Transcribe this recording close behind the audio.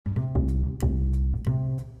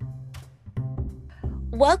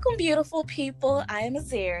Welcome, beautiful people. I am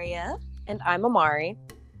Azaria, And I'm Amari.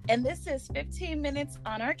 and this is 15 Minutes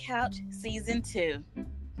on Our Couch, Season 2.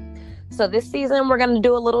 So this season, we're going to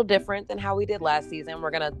do a little different than how we did last season.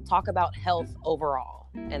 We're going to talk about health overall,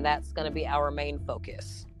 and that's going to be our main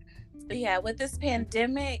focus. Yeah, with this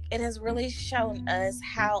pandemic, it has really shown us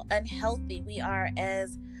how unhealthy we are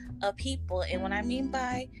as a people. And what I mean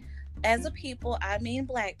by as a people, I mean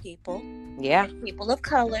Black people Yeah, and people of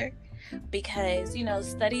color, because,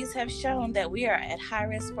 studies have shown that we are at high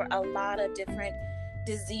risk for a lot of different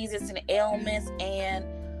diseases and ailments. And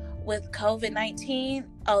with COVID-19,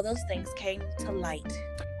 those things came to light.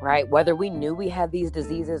 right. Whether we knew we had these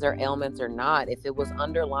diseases or ailments or not, if it was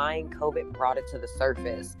underlying, COVID brought it to the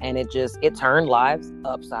surface, and it turned lives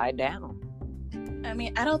upside down. I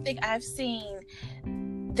mean, I don't think I've seen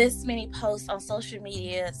this many posts on social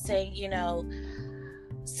media saying,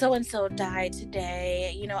 so and so died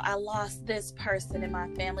today. I lost this person in my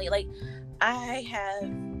family. Like, I have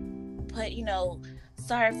put,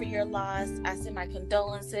 sorry for your loss. I send my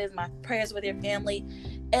condolences, my prayers with your family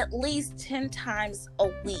at least 10 times a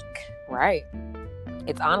week. Right.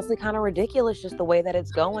 It's honestly kind of ridiculous just the way that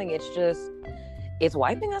it's going. It's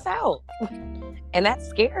wiping us out. And that's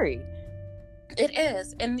scary. It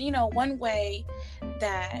is. And, one way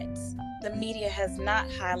that the media has not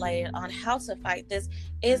highlighted on how to fight this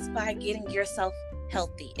is by getting yourself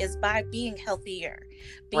healthy, is by being healthier,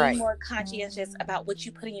 being Right. more conscientious about what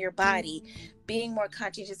you put in your body, being more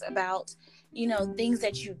conscientious about, things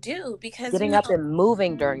that you do, because Getting up and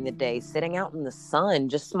moving during the day, sitting out in the sun,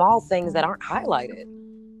 just small things that aren't highlighted.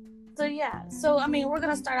 So I mean, we're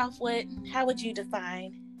going to start off with, how would you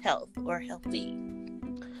define health or healthy?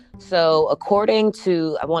 So according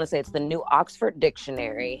to, I want to say it's the New Oxford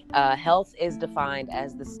Dictionary, health is defined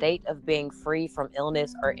as the state of being free from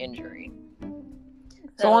illness or injury.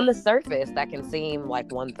 So on the surface, that can seem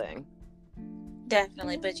like one thing.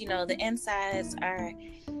 Definitely. But, the insides are,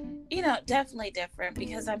 definitely different,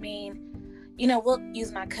 because, I mean, we'll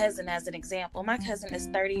use my cousin as an example. My cousin is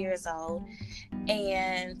 30 years old,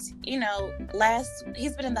 and,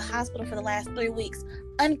 he's been in the hospital for the last 3 weeks,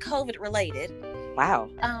 un-COVID related. Wow.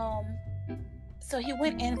 So he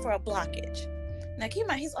went in for a blockage. Now, keep in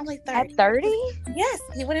mind, he's only 30. At 30? Yes,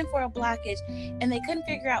 he went in for a blockage, and they couldn't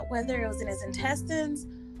figure out whether it was in his intestines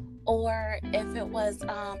or if it was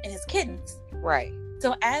in his kidneys. Right.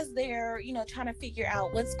 So as they're, trying to figure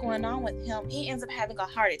out what's going on with him, he ends up having a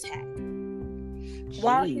heart attack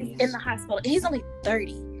while he's in the hospital. And he's only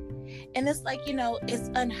 30. And it's like, it's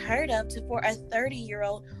unheard of for a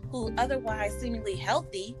 30-year-old who otherwise seemingly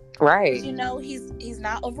healthy. Right. He's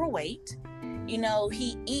not overweight.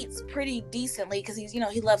 He eats pretty decently because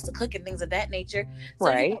he loves to cook and things of that nature. So,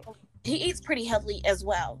 right. He eats pretty healthy as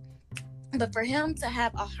well. But for him to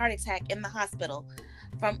have a heart attack in the hospital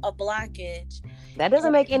from a blockage, that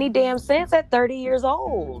doesn't make any damn sense at 30 years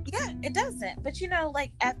old. Yeah, it doesn't. But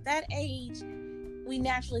at that age, we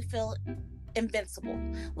naturally feel invincible.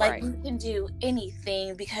 Like, we can do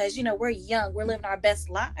anything because we're young, we're living our best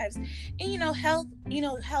lives, and health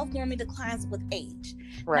normally declines with age.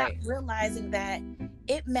 Right. Not realizing that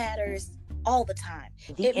it matters all the time.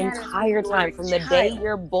 The entire time, from the day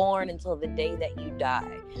you're born until the day that you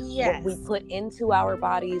die. Yes. What we put into our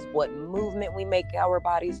bodies, what movement we make our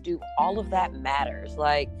bodies do, all of that matters.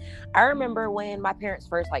 Like, I remember when my parents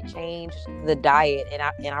first changed the diet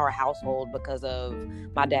in our household because of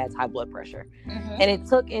my dad's high blood pressure. Mm-hmm. And it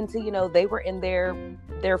took into, they were in their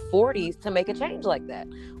 40s to make a change like that.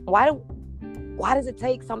 Why does it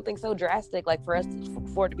take something so drastic, for it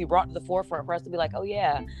to be brought to the forefront, for us to be like, oh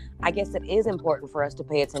yeah, I guess it is important for us to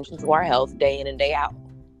pay attention to our health day in and day out.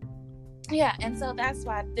 Yeah, and so that's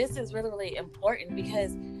why this is really, really important,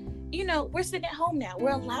 because, we're sitting at home now.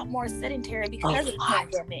 We're a lot more sedentary because of the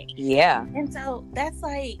pandemic. Yeah. And so that's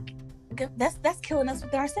killing us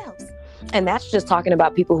with ourselves. And that's just talking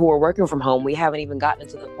about people who are working from home. We haven't even gotten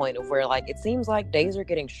to the point of where it seems like days are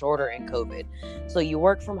getting shorter in COVID. So you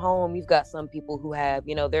work from home. You've got some people who have,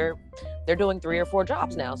 they're doing 3 or 4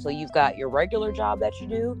 jobs now. So you've got your regular job that you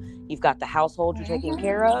do. You've got the household you're taking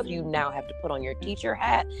care of. You now have to put on your teacher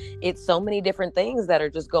hat. It's so many different things that are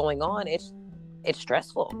just going on. It's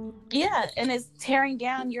stressful. Yeah, and it's tearing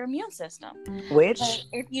down your immune system. Which, but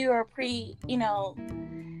if you are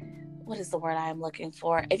what is the word I'm looking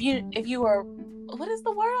for? If you are, what is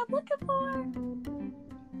the word I'm looking for?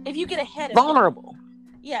 If you get ahead of vulnerable.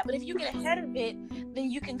 Yeah, but if you get ahead of it,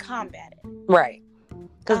 then you can combat it. Right.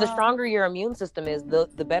 Because the stronger your immune system is,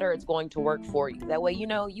 the better it's going to work for you. That way,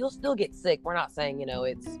 you'll still get sick. We're not saying,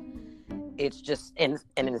 it's just an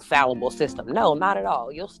infallible system. No, not at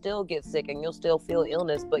all. You'll still get sick and you'll still feel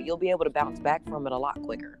illness, but you'll be able to bounce back from it a lot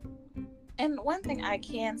quicker. And one thing I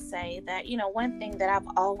can say that, one thing that I've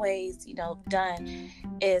always, done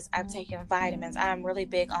is I've taken vitamins. I'm really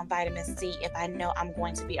big on vitamin C if I know I'm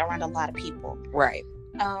going to be around a lot of people. Right.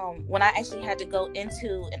 When I actually had to go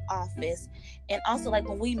into an office, and also like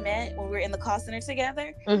when we were in the call center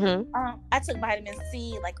together, I took vitamin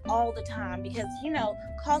C like all the time because,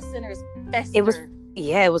 call centers fester.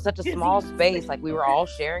 It was such a small space. Like we were all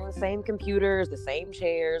sharing the same computers, the same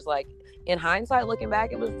chairs. Like in hindsight, looking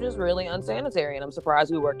back, it was just really unsanitary. And I'm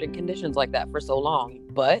surprised we worked in conditions like that for so long.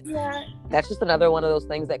 But that's just another one of those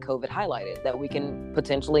things that COVID highlighted that we can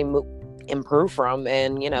potentially improve from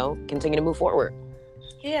and, continue to move forward.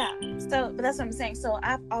 Yeah. So, but that's what I'm saying. So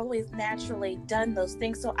I've always naturally done those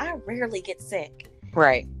things. So I rarely get sick.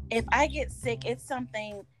 Right. If I get sick, it's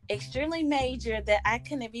something extremely major that I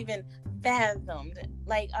couldn't have even fathomed.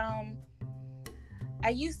 Like, I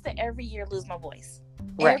used to every year lose my voice.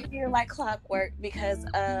 Right. Every year like clockwork because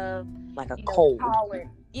of like a cold.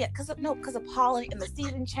 Pollen. Yeah, because of pollen and the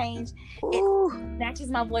season change. Ooh. It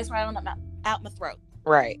snatches my voice right out my throat.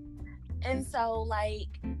 Right. And so,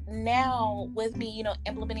 like, now with me,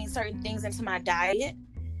 implementing certain things into my diet.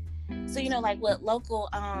 So, like with local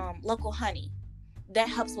honey, that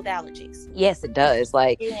helps with allergies. Yes, it does.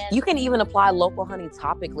 Like, you can even apply local honey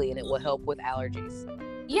topically and it will help with allergies.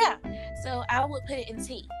 Yeah. So I would put it in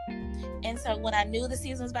tea. And so when I knew the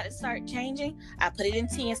season was about to start changing, I put it in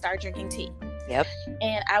tea and started drinking tea. Yep.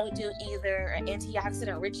 And I would do either an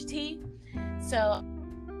antioxidant rich tea. So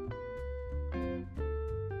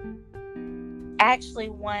actually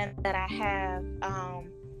one that I have,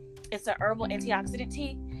 it's an herbal antioxidant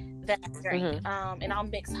tea that I drink. And I'll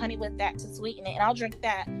mix honey with that to sweeten it. And I'll drink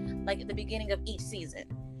that like at the beginning of each season.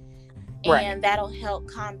 Right. And that'll help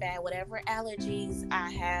combat whatever allergies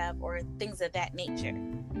I have or things of that nature.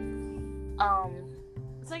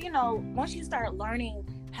 So, once you start learning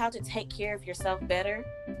how to take care of yourself better,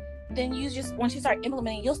 then once you start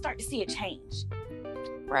implementing, you'll start to see a change.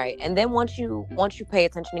 Right. And then once you pay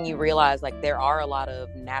attention and you realize like there are a lot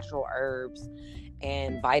of natural herbs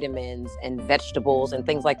and vitamins and vegetables and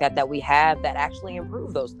things like that we have that actually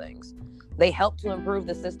improve those things. They help to improve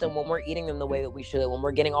the system when we're eating them the way that we should, when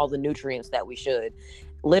we're getting all the nutrients that we should.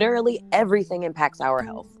 Literally everything impacts our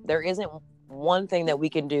health. There isn't one thing that we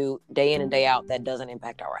can do day in and day out that doesn't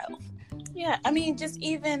impact our health. Yeah. I mean, just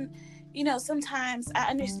even, sometimes I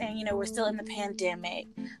understand, we're still in the pandemic,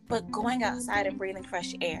 but going outside and breathing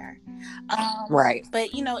fresh air. Right. But,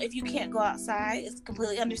 if you can't go outside, it's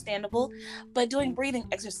completely understandable. But doing breathing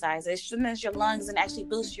exercises strengthens your lungs and actually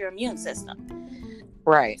boosts your immune system.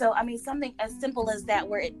 Right. So, I mean, something as simple as that,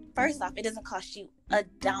 where first off, it doesn't cost you a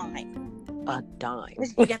dime. A dime.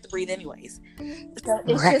 You have to breathe anyways. So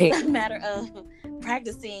it's just a matter of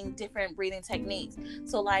practicing different breathing techniques.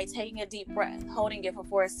 So like taking a deep breath, holding it for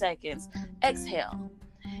 4 seconds, exhale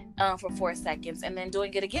for 4 seconds, and then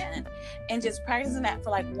doing it again. And just practicing that for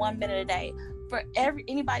like 1 minute a day. For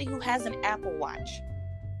anybody who has an Apple Watch,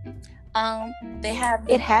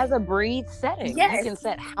 it has a breathe setting. Yes. You can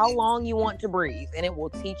set how long you want to breathe and it will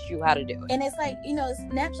teach you how to do it. And it's like, it's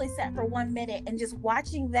naturally set for 1 minute, and just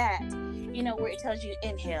watching that, where it tells you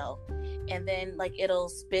inhale, and then like it'll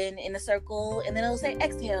spin in a circle, and then it'll say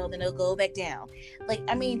exhale, then it'll go back down. Like,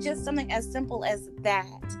 I mean, just something as simple as that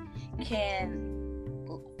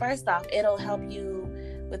can, first off, it'll help you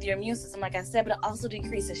with your immune system, like I said, but it also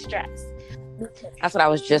decreases stress. That's what I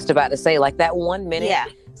was just about to say. Like that 1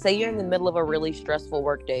 minute, say you're in the middle of a really stressful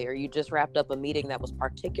work day, or you just wrapped up a meeting that was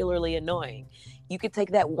particularly annoying. You could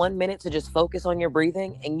take that 1 minute to just focus on your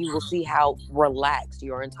breathing, and you will see how relaxed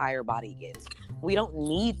your entire body gets. We don't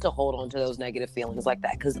need to hold on to those negative feelings like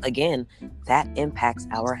that, because again, that impacts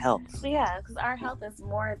our health. Yeah, because our health is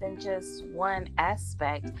more than just one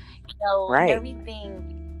aspect.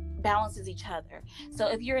 Everything balances each other. So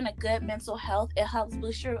if you're in a good mental health, it helps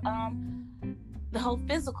boost your the whole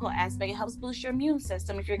physical aspect. It helps boost your immune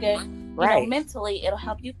system. If you're good mentally, it'll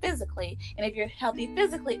help you physically. And if you're healthy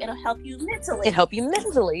physically, it'll help you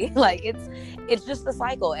mentally. Like it's just the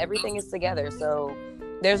cycle. Everything is together. So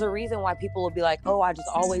there's a reason why people will be like, oh, I just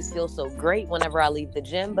always feel so great whenever I leave the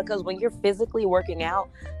gym, because when you're physically working out,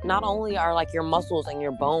 not only are like your muscles and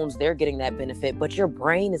your bones, they're getting that benefit, but your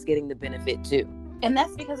brain is getting the benefit too. And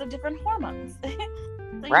that's because of different hormones. So,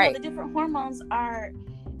 the different hormones are,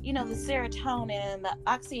 the serotonin, the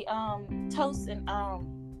oxytocin,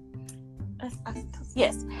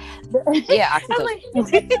 yes. Yeah,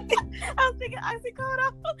 oxytocin. I was thinking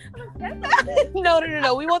oxycodone.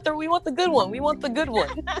 No. We want the good one. We want the good one.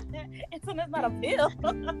 It's not a pill.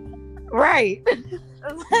 Right.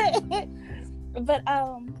 but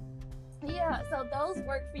yeah, so those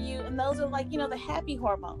work for you, and those are like, the happy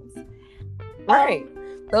hormones. Right.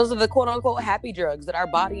 Those are the quote unquote happy drugs that our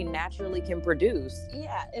body naturally can produce.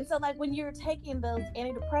 Yeah. And so like when you're taking those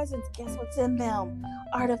antidepressants, guess what's in them?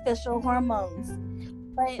 Artificial hormones.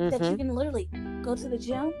 But that you can literally go to the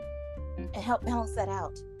gym and help balance that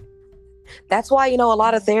out. That's why, a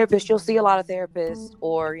lot of therapists, you'll see a lot of therapists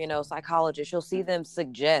or, psychologists, you'll see them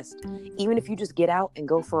suggest, even if you just get out and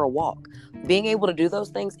go for a walk, being able to do those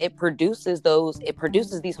things, it produces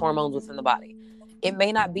these hormones within the body. It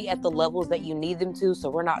may not be at the levels that you need them to.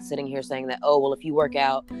 So we're not sitting here saying that, oh, well, if you work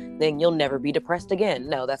out, then you'll never be depressed again.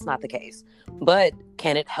 No, that's not the case. But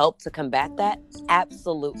can it help to combat that?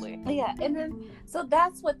 Absolutely. Yeah. And then, so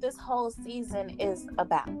that's what this whole season is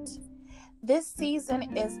about. This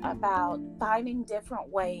season is about finding different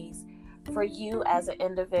ways for you as an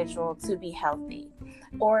individual to be healthy.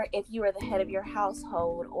 Or if you are the head of your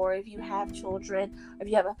household, or if you have children, or if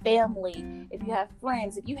you have a family, if you have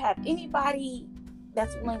friends, if you have anybody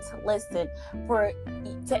that's willing to listen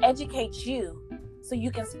to educate you so you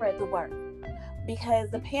can spread the word. Because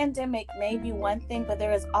the pandemic may be one thing, but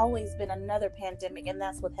there has always been another pandemic, and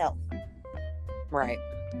that's with health. Right.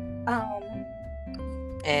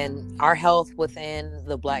 And our health within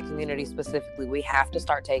the Black community specifically, we have to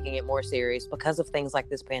start taking it more serious because of things like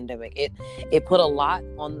this pandemic. It put a lot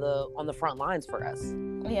on the front lines for us.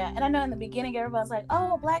 Yeah, and I know in the beginning everybody's like,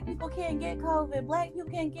 "Oh, Black people can't get COVID. Black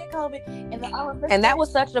people can't get COVID," and that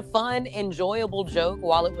was such a fun, enjoyable joke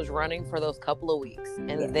while it was running for those couple of weeks,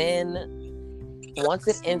 and then once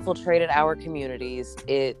it infiltrated our communities,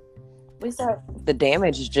 the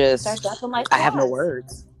damage is just. I have no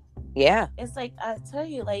words. Yeah, it's like I tell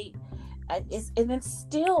you, like and it's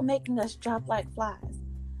still making us drop like flies.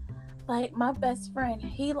 Like my best friend,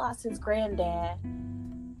 he lost his granddad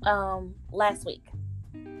last week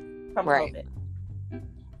from COVID.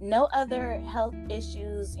 No other health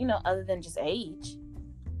issues, other than just age.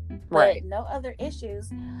 Right. No other issues,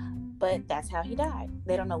 but that's how he died.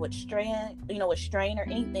 They don't know what strain or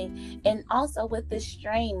anything. And also with this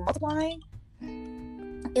strain multiplying,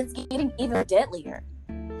 it's getting even deadlier.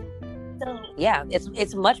 Yeah,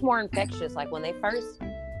 it's much more infectious. Like when they first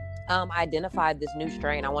identified this new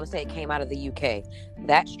strain, I want to say it came out of the UK.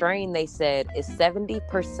 That strain, they said, is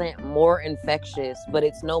 70% more infectious, but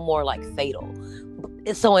it's no more like fatal.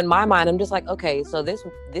 So in my mind, I'm just like, okay, so this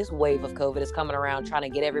wave of COVID is coming around trying to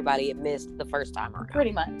get everybody it missed the first time around.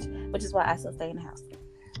 Pretty much, which is why I still stay in the house.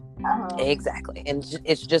 Exactly, and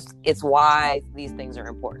it's why these things are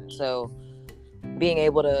important. So being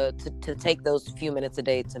able to take those few minutes a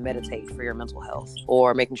day to meditate for your mental health,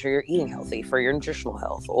 or making sure you're eating healthy for your nutritional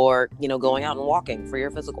health, or going out and walking for your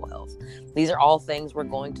physical health. These are all things we're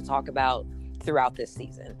going to talk about throughout this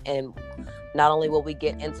season. And not only will we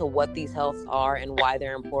get into what these healths are and why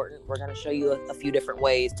they're important, we're going to show you a few different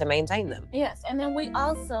ways to maintain them. Yes, and then we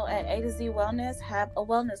also at A to Z Wellness have a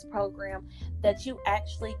wellness program that you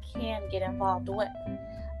actually can get involved with.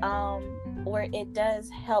 Where it does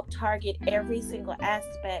help target every single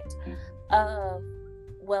aspect of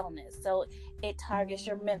wellness. So it targets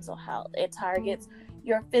your mental health, it targets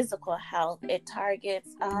your physical health, it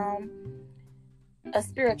targets a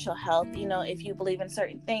spiritual health, if you believe in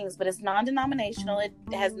certain things, but it's non-denominational. It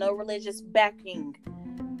has no religious backing,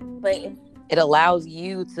 but it allows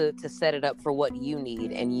you to set it up for what you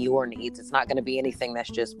need and your needs. It's not going to be anything that's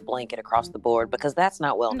just blanket across the board, because that's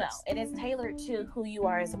not wellness. No, it is tailored to who you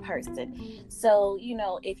are as a person. So,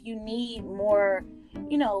 if you need more,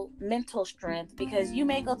 mental strength, because you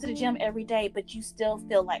may go to the gym every day, but you still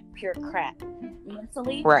feel like pure crap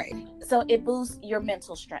mentally. Right. So it boosts your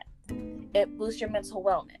mental strength. It boosts your mental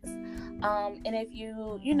wellness. And if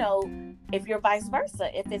if you're vice versa,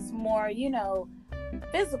 if it's more,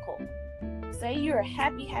 physical, say you're a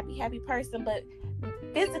happy person, but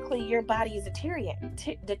physically your body is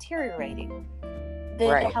deteriorating,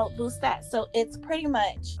 then it helps boost that. So it's pretty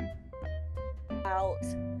much about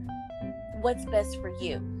what's best for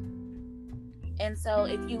you. And so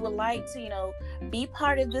if you would like to, be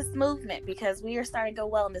part of this movement, because we are starting a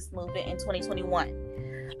wellness movement in 2021.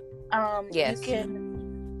 Yes. You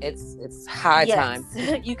can, it's high time.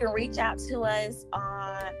 You can reach out to us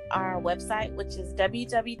on our website, which is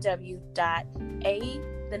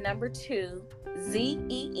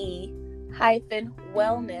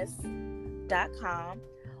www.a-zee-wellness.com,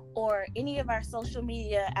 or any of our social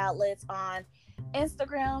media outlets on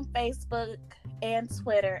Instagram, Facebook, and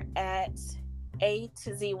Twitter at A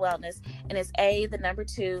to Z Wellness, and it's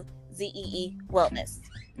A-2-ZEE Wellness.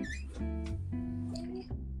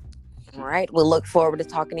 All right. We'll look forward to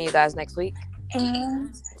talking to you guys next week.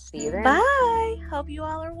 And See you then. bye. Hope you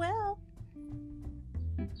all are well.